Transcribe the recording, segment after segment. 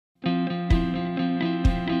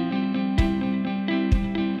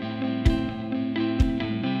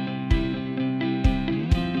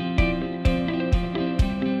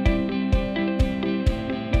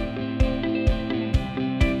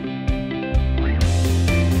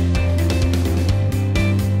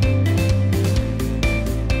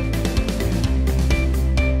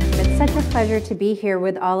pleasure to be here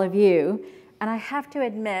with all of you. And I have to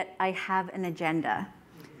admit, I have an agenda,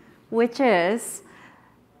 which is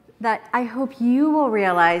that I hope you will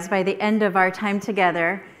realize by the end of our time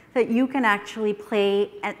together that you can actually play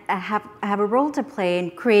and have a role to play in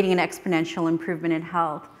creating an exponential improvement in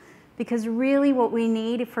health. Because really what we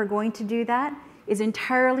need if we're going to do that is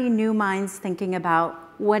entirely new minds thinking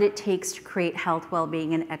about what it takes to create health,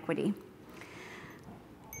 well-being, and equity.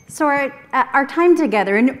 So our time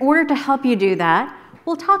together, in order to help you do that,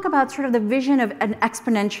 we'll talk about sort of the vision of an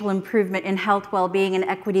exponential improvement in health, well-being, and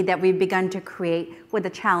equity that we've begun to create with the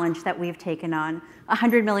challenge that we've taken on,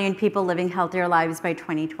 100 million people living healthier lives by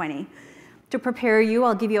 2020. To prepare you,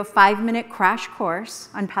 I'll give you a 5-minute crash course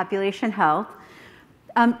on population health,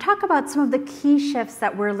 talk about some of the key shifts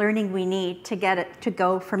that we're learning we need to get it to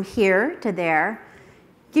go from here to there,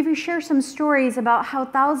 share some stories about how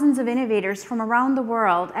thousands of innovators from around the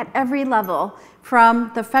world at every level, from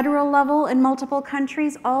the federal level in multiple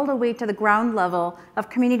countries all the way to the ground level of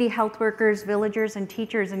community health workers, villagers, and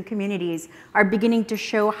teachers and communities are beginning to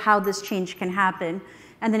show how this change can happen,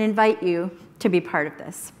 and then invite you to be part of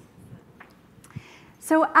this.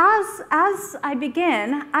 So as I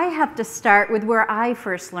begin, I have to start with where I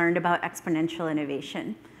first learned about exponential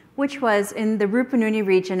innovation, which was in the Rupununi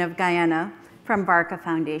region of Guyana, from Barca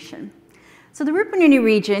Foundation. So the Rupununi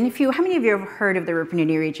region, how many of you have heard of the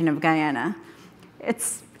Rupununi region of Guyana?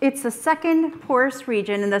 It's the second poorest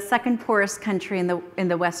region and the second poorest country in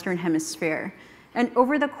the Western Hemisphere. And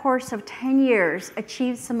over the course of 10 years,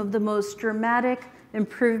 achieved some of the most dramatic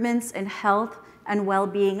improvements in health and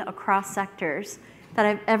well-being across sectors that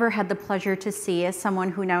I've ever had the pleasure to see as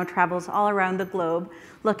someone who now travels all around the globe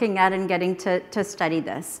looking at and getting to study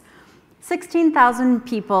this. 16,000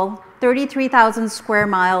 people, 33,000 square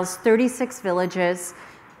miles, 36 villages,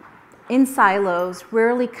 in silos,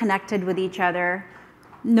 rarely connected with each other,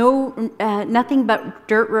 nothing but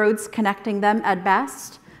dirt roads connecting them at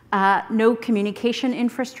best, no communication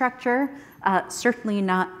infrastructure, certainly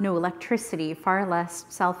no electricity, far less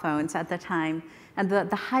cell phones at the time, and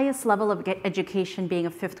the highest level of education being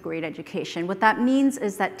a 5th grade education. What that means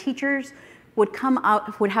is that teachers would come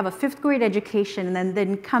out, would have a 5th grade education and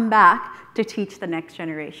then come back to teach the next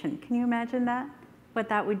generation. Can you imagine that? What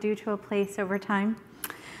that would do to a place over time?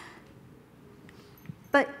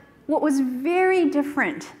 But what was very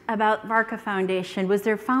different about Barca Foundation was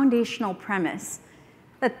their foundational premise,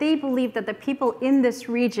 that they believed that the people in this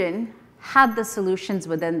region had the solutions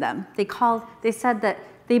within them. They said that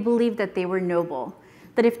they believed that they were noble.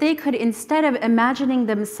 That if they could, instead of imagining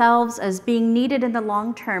themselves as being needed in the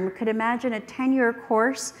long term, could imagine a 10-year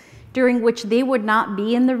course during which they would not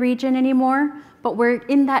be in the region anymore, but where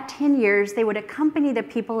in that 10 years, they would accompany the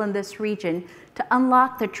people in this region to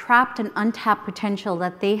unlock the trapped and untapped potential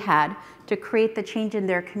that they had to create the change in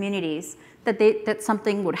their communities, that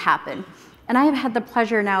something would happen. And I have had the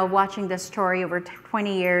pleasure now of watching this story over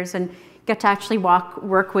 20 years and get to actually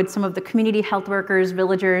work with some of the community health workers,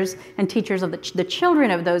 villagers, and teachers of the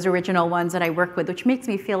children of those original ones that I work with, which makes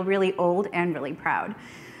me feel really old and really proud.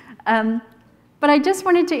 But I just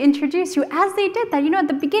wanted to introduce you, as they did that, at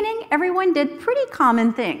the beginning, everyone did pretty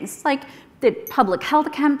common things, like did public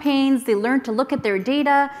health campaigns, they learned to look at their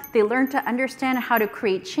data, they learned to understand how to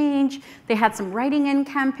create change, they had some writing in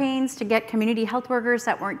campaigns to get community health workers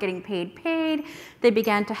that weren't getting paid, they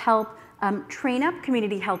began to help train up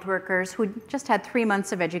community health workers who just had 3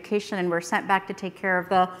 months of education and were sent back to take care of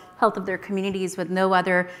the health of their communities with no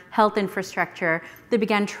other health infrastructure. They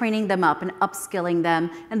began training them up and upskilling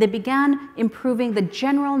them, and they began improving the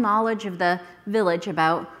general knowledge of the village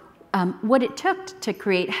about what it took to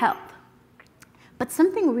create health. But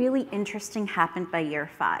something really interesting happened by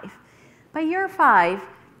year 5. By year 5,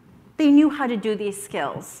 they knew how to do these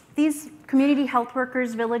skills. These community health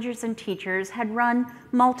workers, villagers, and teachers had run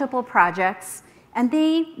multiple projects, and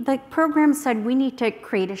the program said, we need to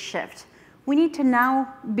create a shift. We need to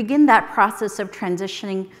now begin that process of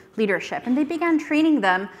transitioning leadership. And they began training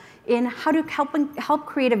them in how to help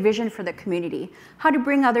create a vision for the community, how to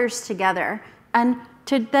bring others together, and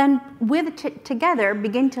to then, together,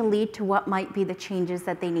 begin to lead to what might be the changes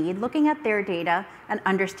that they need, looking at their data and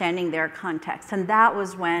understanding their context. And that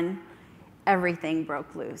was when everything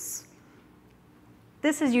broke loose.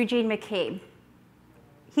 This is Eugene McCabe.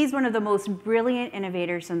 He's one of the most brilliant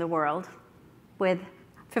innovators in the world with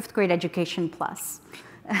 5th grade education plus.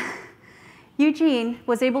 Eugene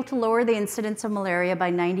was able to lower the incidence of malaria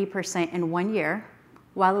by 90% in 1 year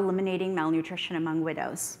while eliminating malnutrition among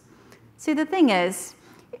widows. See, the thing is,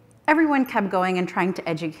 everyone kept going and trying to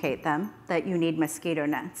educate them that you need mosquito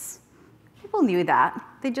nets. People knew that.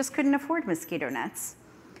 They just couldn't afford mosquito nets.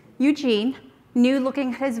 Eugene knew,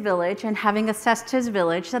 looking at his village and having assessed his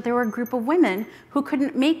village, that there were a group of women who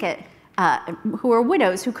couldn't make it, who were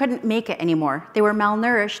widows who couldn't make it anymore. They were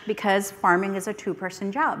malnourished because farming is a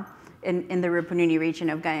two-person job in the Rupununi region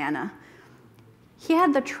of Guyana. He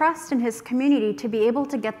had the trust in his community to be able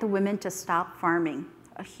to get the women to stop farming,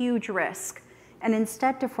 a huge risk, and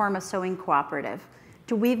instead to form a sewing cooperative,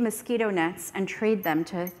 to weave mosquito nets and trade them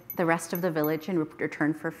to the rest of the village in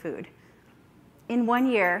return for food. In 1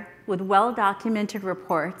 year, with well-documented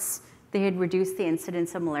reports, they had reduced the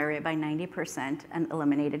incidence of malaria by 90% and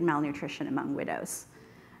eliminated malnutrition among widows.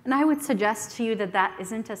 And I would suggest to you that that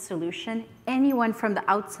isn't a solution anyone from the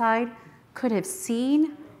outside could have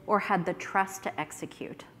seen or had the trust to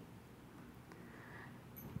execute.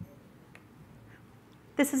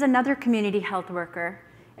 This is another community health worker,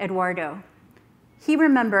 Eduardo. He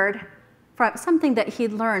remembered from something that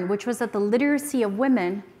he'd learned, which was that the literacy of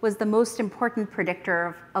women was the most important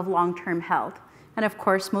predictor of long-term health. And of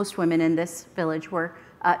course, most women in this village were,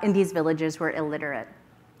 in these villages were illiterate.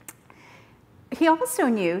 He also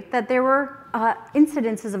knew that there were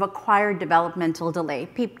incidences of acquired developmental delay.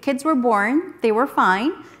 Kids were born, they were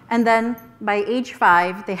fine, and then by age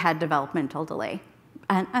 5, they had developmental delay.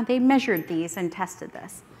 And they measured these and tested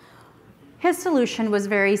this. His solution was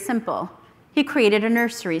very simple. He created a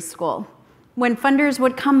nursery school. When funders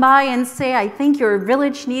would come by and say, I think your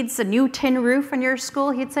village needs a new tin roof on your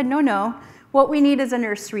school, he'd say, no, no, what we need is a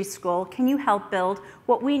nursery school. Can you help build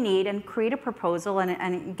what we need and create a proposal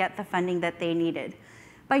and get the funding that they needed?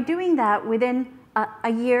 By doing that, within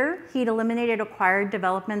a year, he'd eliminated acquired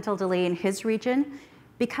developmental delay in his region.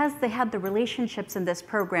 Because they had the relationships in this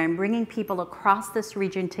program, bringing people across this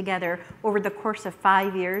region together over the course of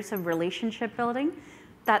 5 years of relationship building,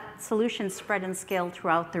 that solution spread and scaled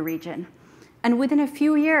throughout the region. And within a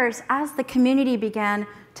few years, as the community began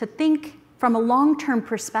to think from a long-term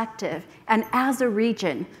perspective and as a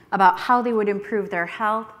region about how they would improve their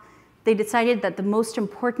health, they decided that the most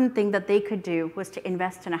important thing that they could do was to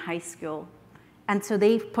invest in a high school. And so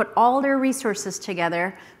they put all their resources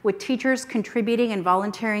together with teachers contributing and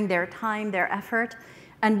volunteering their time, their effort.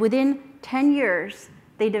 And within 10 years,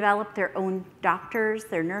 they developed their own doctors,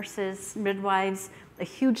 their nurses, midwives, a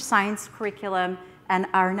huge science curriculum, and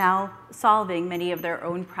are now solving many of their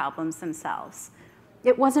own problems themselves.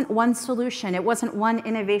 It wasn't one solution. It wasn't one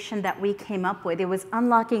innovation that we came up with. It was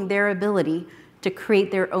unlocking their ability to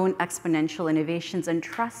create their own exponential innovations and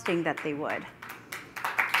trusting that they would.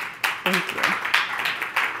 Thank you.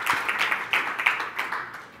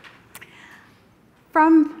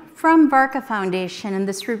 From Varka Foundation and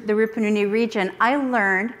the Rupununi region, I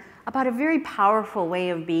learned about a very powerful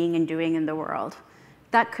way of being and doing in the world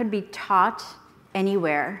that could be taught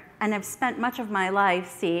anywhere. And I've spent much of my life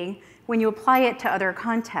seeing when you apply it to other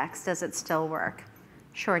contexts, does it still work?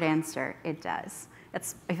 Short answer, it does.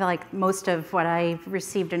 I feel like most of what I've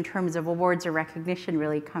received in terms of awards or recognition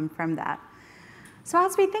really come from that. So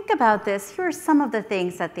as we think about this, here are some of the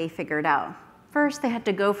things that they figured out. First, they had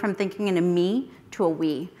to go from thinking in a me to a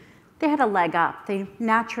we. They had a leg up. They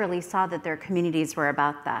naturally saw that their communities were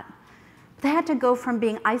about that. They had to go from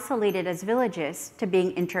being isolated as villages to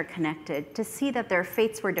being interconnected, to see that their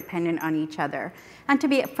fates were dependent on each other, and to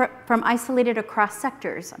be from isolated across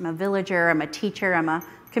sectors. I'm a villager, I'm a teacher, I'm a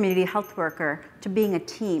community health worker, to being a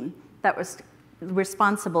team that was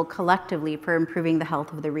responsible collectively for improving the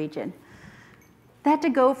health of the region. They had to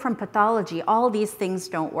go from pathology, all these things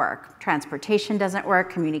don't work. Transportation doesn't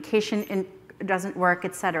work, communication doesn't work,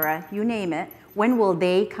 et cetera, you name it. When will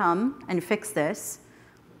they come and fix this?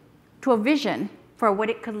 To a vision for what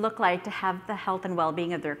it could look like to have the health and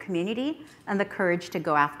well-being of their community and the courage to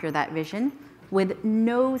go after that vision with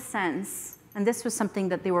no sense, and this was something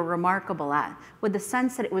that they were remarkable at, with the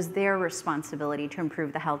sense that it was their responsibility to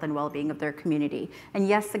improve the health and well-being of their community. And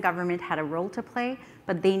yes, the government had a role to play,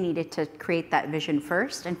 but they needed to create that vision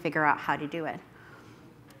first and figure out how to do it.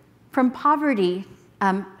 From poverty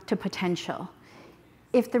to potential.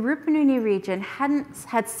 If the Rupununi region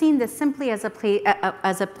had seen this simply as a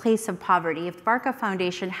place of poverty, if the Varka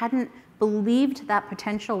Foundation hadn't believed that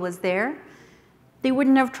potential was there, they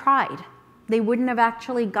wouldn't have tried. They wouldn't have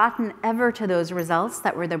actually gotten ever to those results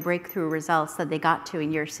that were the breakthrough results that they got to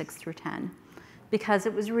in years 6 through 10. Because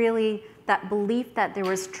it was really that belief that there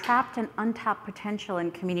was trapped and untapped potential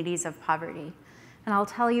in communities of poverty. And I'll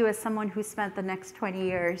tell you, as someone who spent the next 20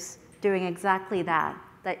 years doing exactly that,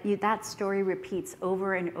 that story repeats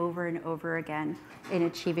over and over and over again in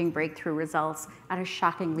achieving breakthrough results at a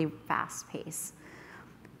shockingly fast pace.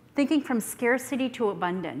 Thinking from scarcity to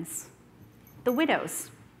abundance. The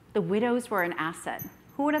widows were an asset.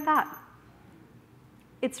 Who would have thought?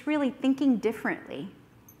 It's really thinking differently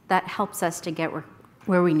that helps us to get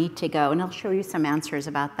where we need to go. And I'll show you some answers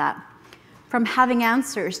about that. From having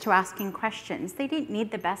answers to asking questions. They didn't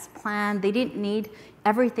need the best plan. They didn't need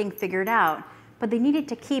everything figured out. But they needed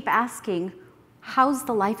to keep asking, how's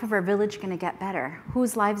the life of our village going to get better?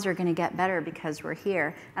 Whose lives are going to get better because we're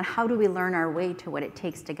here? And how do we learn our way to what it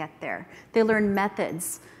takes to get there? They learned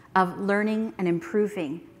methods of learning and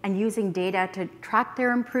improving and using data to track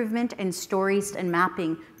their improvement and stories and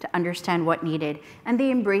mapping to understand what needed. And they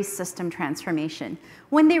embraced system transformation.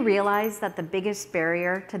 When they realized that the biggest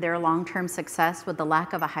barrier to their long-term success was the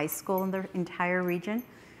lack of a high school in the entire region,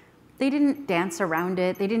 they didn't dance around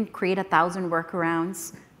it. They didn't create 1,000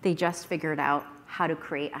 workarounds. They just figured out how to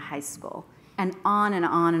create a high school. And on and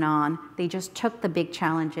on and on, they just took the big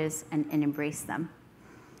challenges and embraced them.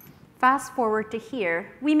 Fast forward to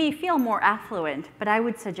here, we may feel more affluent, but I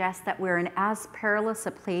would suggest that we're in as perilous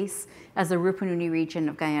a place as the Rupununi region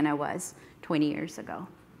of Guyana was 20 years ago.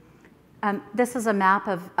 This is a map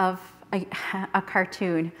of a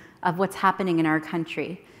cartoon of what's happening in our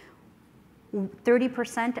country.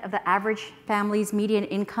 30% of the average family's median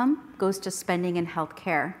income goes to spending in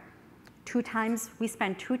healthcare. We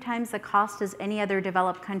spend 2 times the cost as any other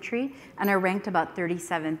developed country and are ranked about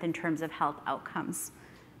 37th in terms of health outcomes.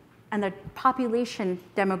 And the population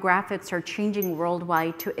demographics are changing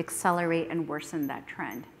worldwide to accelerate and worsen that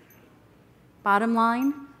trend. Bottom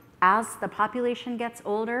line, as the population gets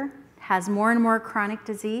older, has more and more chronic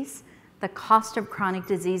disease, the cost of chronic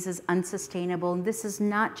disease is unsustainable. And this is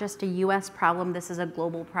not just a US problem, this is a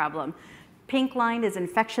global problem. Pink line is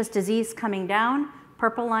infectious disease coming down.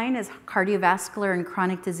 Purple line is cardiovascular and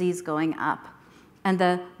chronic disease going up. And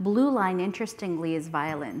the blue line, interestingly, is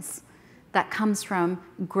violence. That comes from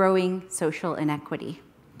growing social inequity.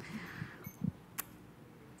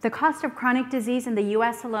 The cost of chronic disease in the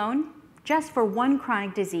US alone, just for one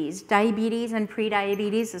chronic disease, diabetes and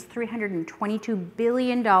prediabetes, is $322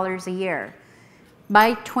 billion a year.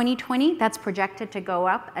 By 2020, that's projected to go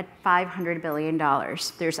up at $500 billion.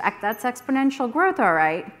 That's exponential growth, all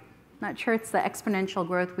right. Not sure it's the exponential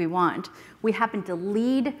growth we want. We happen to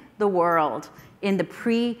lead the world in the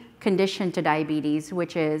precondition to diabetes,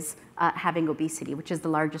 which is having obesity, which is the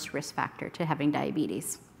largest risk factor to having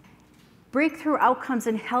diabetes. Breakthrough outcomes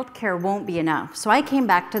in healthcare won't be enough. So I came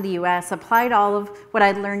back to the US, applied all of what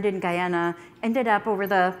I'd learned in Guyana, ended up over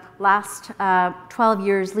the last 12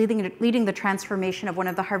 years leading the transformation of one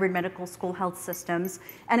of the Harvard Medical School health systems.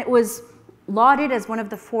 And it was lauded as one of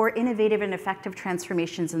the 4 innovative and effective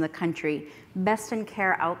transformations in the country. Best in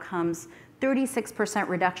care outcomes, 36%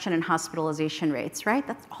 reduction in hospitalization rates, right?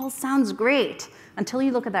 That all sounds great until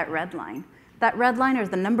you look at that red line. That red line is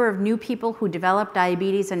the number of new people who developed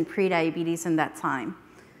diabetes and prediabetes in that time.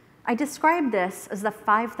 I describe this as the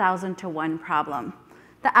 5,000 to 1 problem.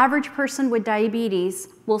 The average person with diabetes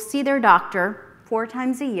will see their doctor 4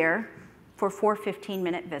 times a year for 4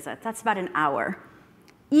 15-minute visits. That's about an hour.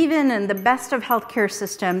 Even in the best of healthcare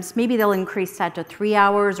systems, maybe they'll increase that to 3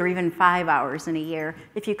 hours or even 5 hours in a year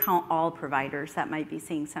if you count all providers that might be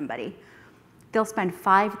seeing somebody. They'll spend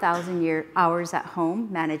 5,000 hours at home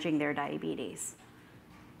managing their diabetes.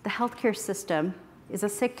 The healthcare system is a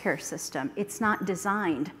sick care system. It's not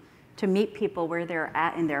designed to meet people where they're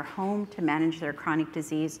at in their home to manage their chronic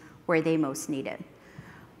disease where they most need it.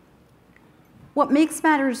 What makes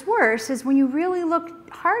matters worse is when you really look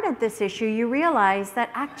hard at this issue, you realize that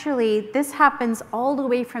actually this happens all the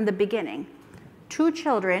way from the beginning. 2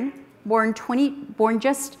 children who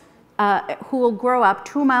will grow up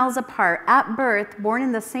 2 miles apart at birth, born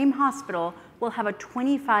in the same hospital, will have a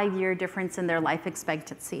 25-year difference in their life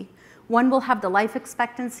expectancy. One will have the life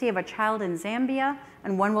expectancy of a child in Zambia,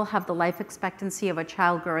 and one will have the life expectancy of a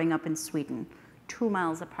child growing up in Sweden, 2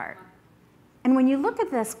 miles apart. And when you look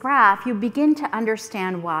at this graph, you begin to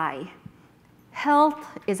understand why. Health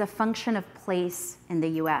is a function of place in the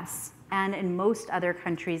US and in most other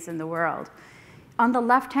countries in the world. On the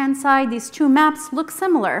left-hand side, these 2 maps look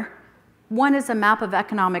similar. One is a map of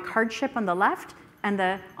economic hardship on the left, and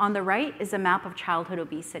on the right is a map of childhood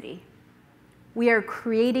obesity. We are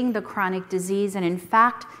creating the chronic disease, and in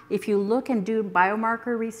fact, if you look and do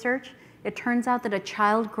biomarker research, it turns out that a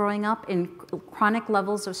child growing up in chronic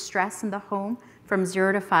levels of stress in the home from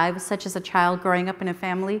 0 to 5, such as a child growing up in a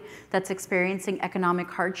family that's experiencing economic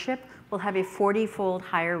hardship, will have a 40-fold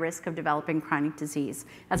higher risk of developing chronic disease.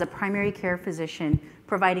 As a primary care physician,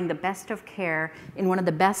 providing the best of care in one of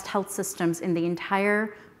the best health systems in the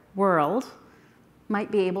entire world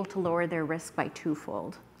might be able to lower their risk by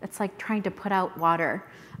 2-fold. It's like trying to put out water,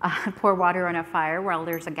 pour water on a fire while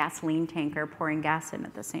there's a gasoline tanker pouring gas in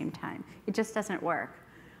at the same time. It just doesn't work.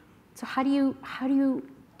 So how do you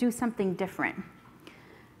do something different?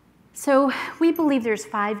 So we believe there's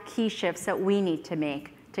 5 key shifts that we need to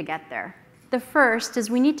make to get there. The first is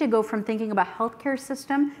we need to go from thinking about a healthcare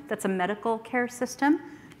system that's a medical care system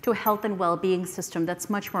to a health and well-being system that's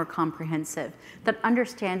much more comprehensive, that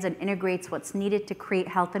understands and integrates what's needed to create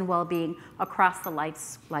health and well-being across the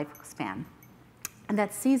lifespan, and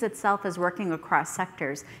that sees itself as working across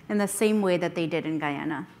sectors in the same way that they did in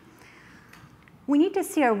Guyana. We need to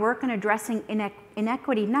see our work in addressing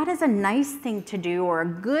inequity not as a nice thing to do or a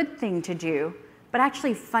good thing to do, but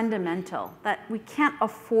actually fundamental, that we can't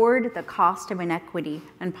afford the cost of inequity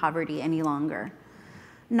and poverty any longer,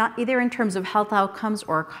 not either in terms of health outcomes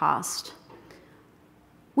or cost.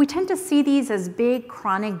 We tend to see these as big,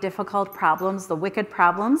 chronic, difficult problems, the wicked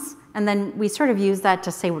problems, and then we sort of use that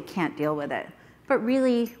to say we can't deal with it. But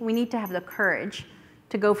really, we need to have the courage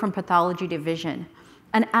to go from pathology to vision.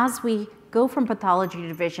 And as we go from pathology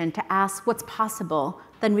to vision to ask what's possible,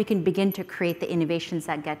 then we can begin to create the innovations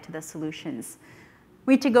that get to the solutions.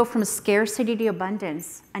 We need to go from scarcity to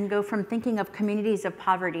abundance and go from thinking of communities of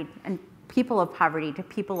poverty and people of poverty to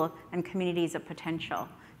people and communities of potential,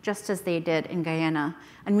 just as they did in Guyana.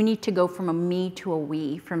 And we need to go from a me to a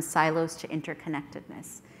we, from silos to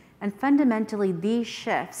interconnectedness. And fundamentally, these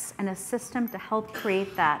shifts and a system to help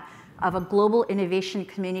create that of a global innovation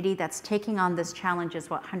community that's taking on this challenge is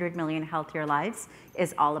what 100 million healthier lives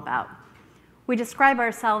is all about. We describe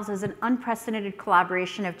ourselves as an unprecedented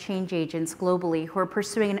collaboration of change agents globally who are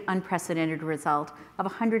pursuing an unprecedented result of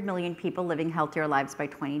 100 million people living healthier lives by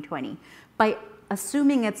 2020. By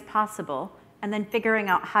assuming it's possible and then figuring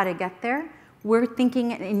out how to get there, we're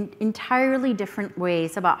thinking in entirely different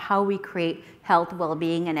ways about how we create health,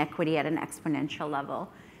 well-being, and equity at an exponential level.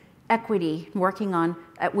 Equity, working on,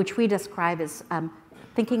 which we describe as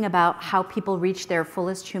thinking about how people reach their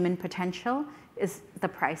fullest human potential, is the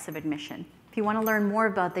price of admission. If you want to learn more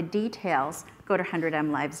about the details, go to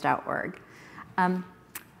 100mlives.org.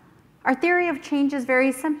 Our theory of change is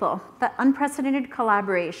very simple. That unprecedented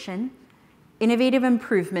collaboration, innovative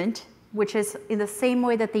improvement, which is in the same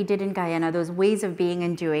way that they did in Guyana, those ways of being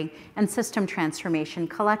and doing, and system transformation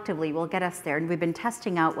collectively will get us there. And we've been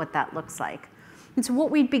testing out what that looks like. And so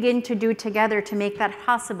what we begin to do together to make that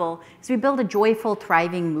possible is we build a joyful,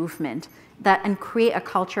 thriving movement and create a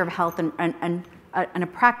culture of health and a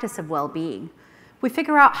practice of well-being. We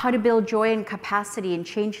figure out how to build joy and capacity and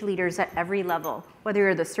change leaders at every level, whether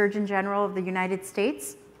you're the Surgeon General of the United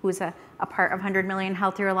States, who's a part of 100 million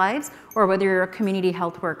healthier lives, or whether you're a community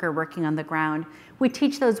health worker working on the ground. We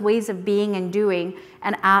teach those ways of being and doing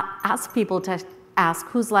and ask people to ask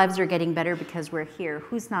whose lives are getting better because we're here,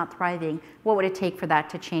 who's not thriving, what would it take for that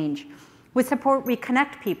to change. With support, we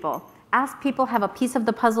connect people. As people have a piece of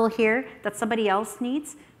the puzzle here that somebody else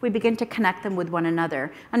needs, we begin to connect them with one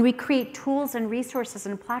another. And we create tools and resources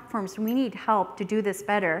and platforms. We need help to do this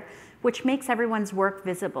better, which makes everyone's work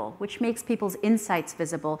visible, which makes people's insights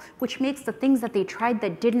visible, which makes the things that they tried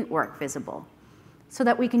that didn't work visible, so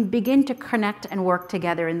that we can begin to connect and work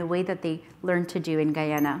together in the way that they learned to do in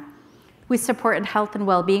Guyana. We support health and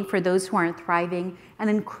well-being for those who aren't thriving, and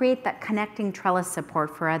then create that connecting trellis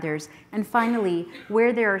support for others. And finally,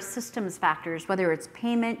 where there are systems factors, whether it's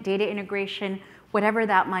payment, data integration, whatever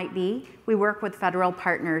that might be, we work with federal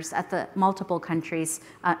partners at the multiple countries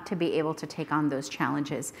to be able to take on those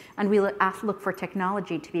challenges. And we look for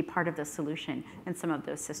technology to be part of the solution in some of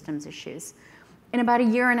those systems issues. In about a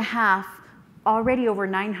year and a half, already over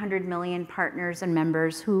 900 million partners and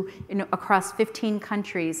members who, across 15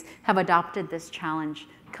 countries, have adopted this challenge.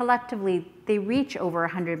 Collectively, they reach over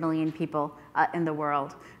 100 million people in the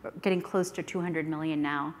world, getting close to 200 million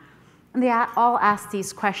now. And they all ask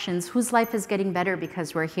these questions: whose life is getting better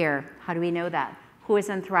because we're here? How do we know that? Who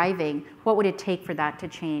isn't thriving? What would it take for that to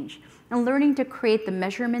change? And learning to create the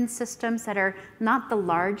measurement systems that are not the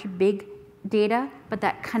large, big data, but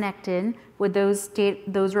that connect in with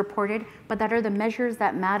those reported, but that are the measures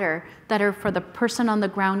that matter, that are for the person on the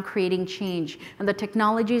ground creating change, and the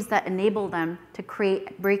technologies that enable them to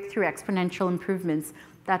create breakthrough exponential improvements.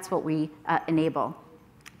 That's what we enable.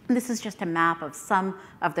 And this is just a map of some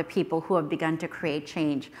of the people who have begun to create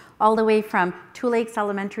change, all the way from Two Lakes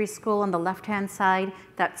Elementary School on the left-hand side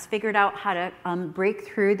that's figured out how to break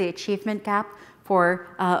through the achievement gap for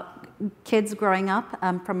kids growing up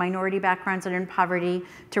from minority backgrounds and in poverty,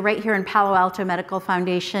 to right here in Palo Alto Medical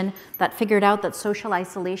Foundation that figured out that social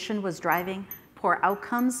isolation was driving poor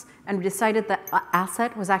outcomes, and decided that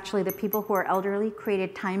asset was actually the people who are elderly,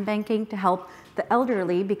 created time banking to help the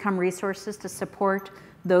elderly become resources to support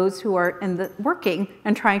those who are working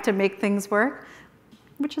and trying to make things work.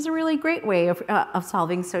 which is a really great way of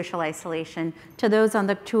solving social isolation, to those on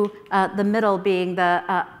the middle being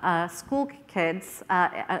the school kids,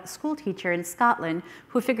 a school teacher in Scotland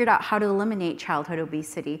who figured out how to eliminate childhood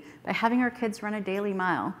obesity by having her kids run a daily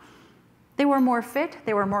mile. They were more fit,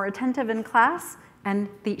 they were more attentive in class, and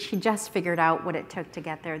she just figured out what it took to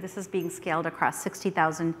get there. This is being scaled across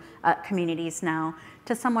 60,000 communities now.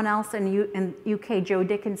 To someone else in UK, Joe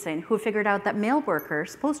Dickinson, who figured out that mail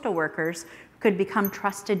workers, postal workers, could become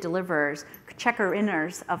trusted deliverers,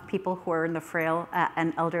 checker-inners of people who are in the frail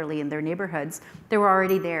and elderly in their neighborhoods. They were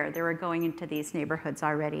already there. They were going into these neighborhoods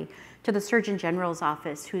already. To the Surgeon General's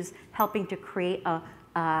office, who's helping to create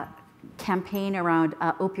a campaign around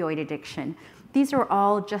opioid addiction. These are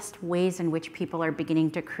all just ways in which people are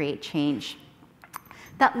beginning to create change.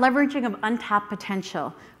 That leveraging of untapped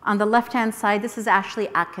potential. On the left-hand side, this is Ashley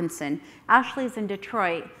Atkinson. Ashley's in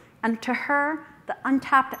Detroit, and to her, the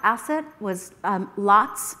untapped asset was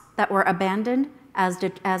lots that were abandoned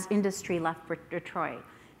as industry left Detroit.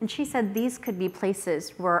 And she said these could be places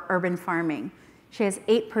for urban farming. She has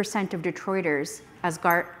 8% of Detroiters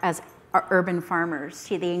as urban farmers.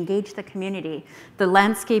 They engage the community. The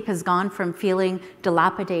landscape has gone from feeling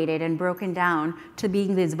dilapidated and broken down to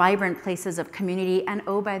being these vibrant places of community. And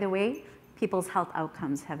oh, by the way, people's health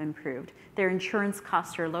outcomes have improved. Their insurance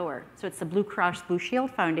costs are lower. So it's the Blue Cross Blue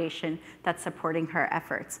Shield Foundation that's supporting her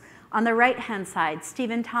efforts. On the right-hand side,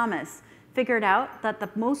 Stephen Thomas figured out that the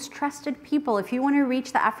most trusted people, if you want to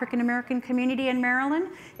reach the African-American community in Maryland,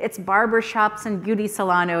 it's barbershops and beauty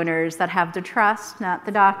salon owners that have the trust, not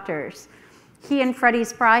the doctors. He and Freddie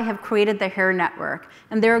Spry have created the Hair Network,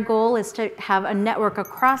 and their goal is to have a network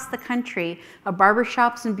across the country of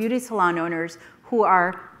barbershops and beauty salon owners who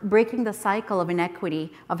are breaking the cycle of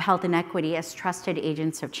inequity, of health inequity, as trusted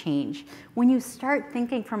agents of change. When you start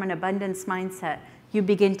thinking from an abundance mindset, you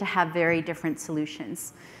begin to have very different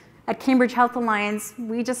solutions. At Cambridge Health Alliance,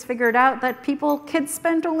 we just figured out that kids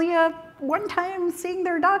spend only one time seeing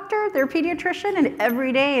their doctor, their pediatrician, and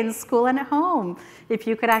every day in school and at home. If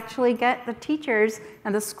you could actually get the teachers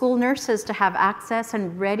and the school nurses to have access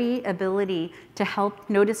and ready ability to help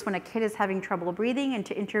notice when a kid is having trouble breathing and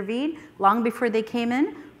to intervene long before they came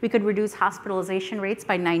in, we could reduce hospitalization rates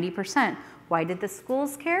by 90%. Why did the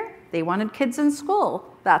schools care? They wanted kids in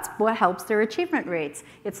school. That's what helps their achievement rates.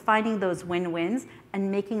 It's finding those win-wins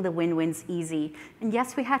and making the win-wins easy. And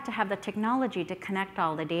yes, we had to have the technology to connect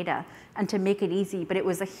all the data and to make it easy, but it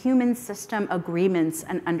was a human system agreements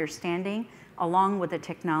and understanding along with the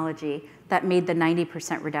technology that made the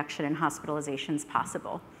 90% reduction in hospitalizations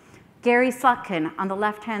possible. Gary Slutkin, on the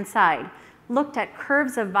left-hand side, looked at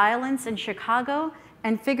curves of violence in Chicago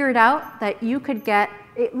and figured out that you could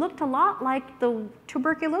it looked a lot like the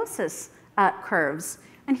tuberculosis curves.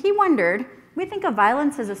 And he wondered, we think of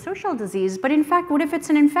violence as a social disease, but in fact, what if it's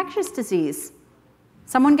an infectious disease?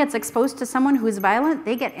 Someone gets exposed to someone who's violent,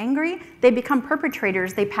 they get angry, they become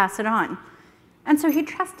perpetrators, they pass it on. And so he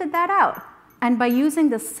tested that out. And by using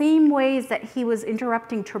the same ways that he was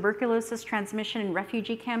interrupting tuberculosis transmission in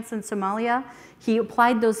refugee camps in Somalia, he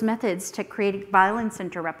applied those methods to create violence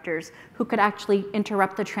interrupters who could actually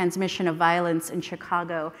interrupt the transmission of violence in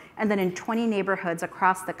Chicago, and then in 20 neighborhoods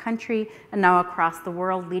across the country and now across the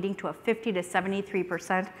world, leading to a 50 to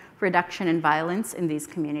 73% reduction in violence in these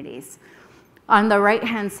communities. On the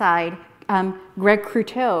right-hand side, Greg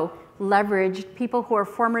Cruteau leveraged people who are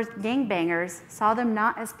former gangbangers, saw them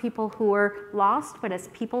not as people who were lost, but as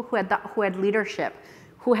people who had leadership,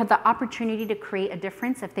 who had the opportunity to create a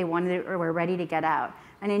difference if they wanted or were ready to get out.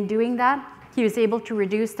 And in doing that, he was able to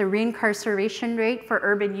reduce the reincarceration rate for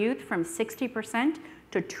urban youth from 60%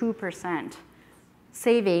 to 2%,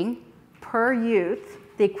 saving per youth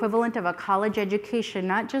the equivalent of a college education,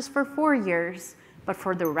 not just for 4 years, but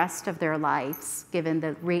for the rest of their lives, given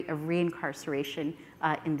the rate of reincarceration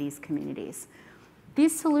in these communities.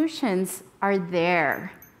 These solutions are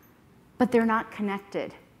there, but they're not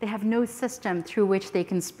connected. They have no system through which they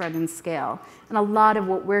can spread and scale. And a lot of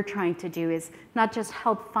what we're trying to do is not just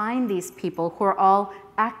help find these people who are all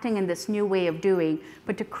acting in this new way of doing,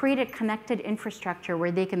 but to create a connected infrastructure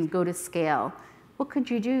where they can go to scale. What could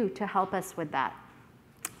you do to help us with that?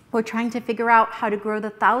 We're trying to figure out how to grow the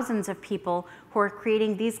thousands of people who are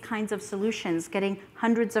creating these kinds of solutions, getting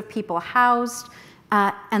hundreds of people housed,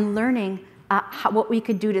 and learning what we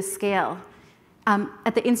could do to scale.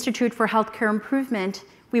 At the Institute for Healthcare Improvement,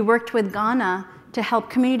 we worked with Ghana to help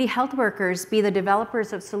community health workers be the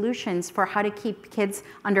developers of solutions for how to keep kids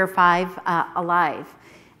under 5 alive,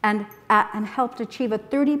 and helped achieve a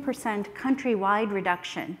 30% countrywide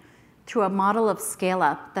reduction through a model of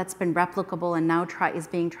scale-up that's been replicable and now is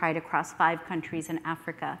being tried across 5 countries in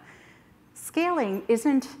Africa. Scaling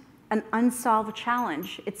isn't an unsolved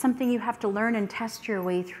challenge. It's something you have to learn and test your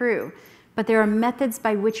way through. But there are methods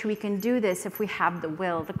by which we can do this if we have the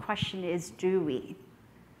will. The question is, do we?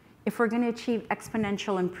 If we're going to achieve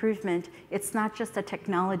exponential improvement, it's not just a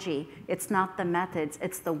technology, it's not the methods,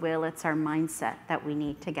 it's the will, it's our mindset that we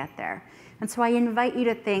need to get there. And so I invite you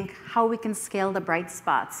to think how we can scale the bright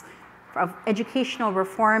spots of educational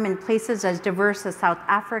reform in places as diverse as South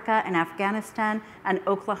Africa and Afghanistan and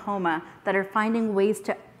Oklahoma that are finding ways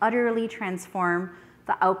to utterly transform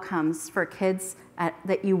the outcomes for kids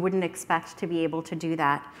that you wouldn't expect to be able to do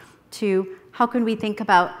that, to how can we think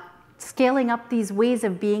about scaling up these ways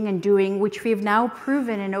of being and doing, which we've now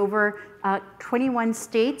proven in over 21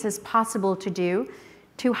 states is possible to do,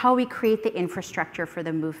 to how we create the infrastructure for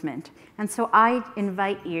the movement. And so I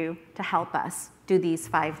invite you to help us do these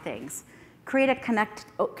 5 things. Create a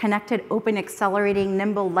connected, open, accelerating,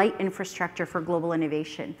 nimble, light infrastructure for global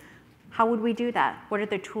innovation. How would we do that? What are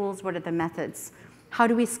the tools? What are the methods? How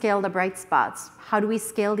do we scale the bright spots? How do we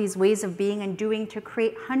scale these ways of being and doing to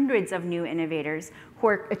create hundreds of new innovators who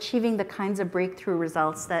are achieving the kinds of breakthrough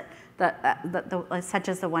results such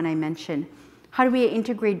as the one I mentioned? How do we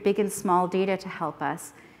integrate big and small data to help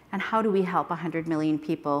us? And how do we help 100 million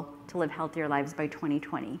people to live healthier lives by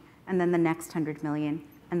 2020? And then the next 100 million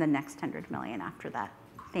and the next 100 million after that.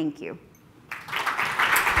 Thank you.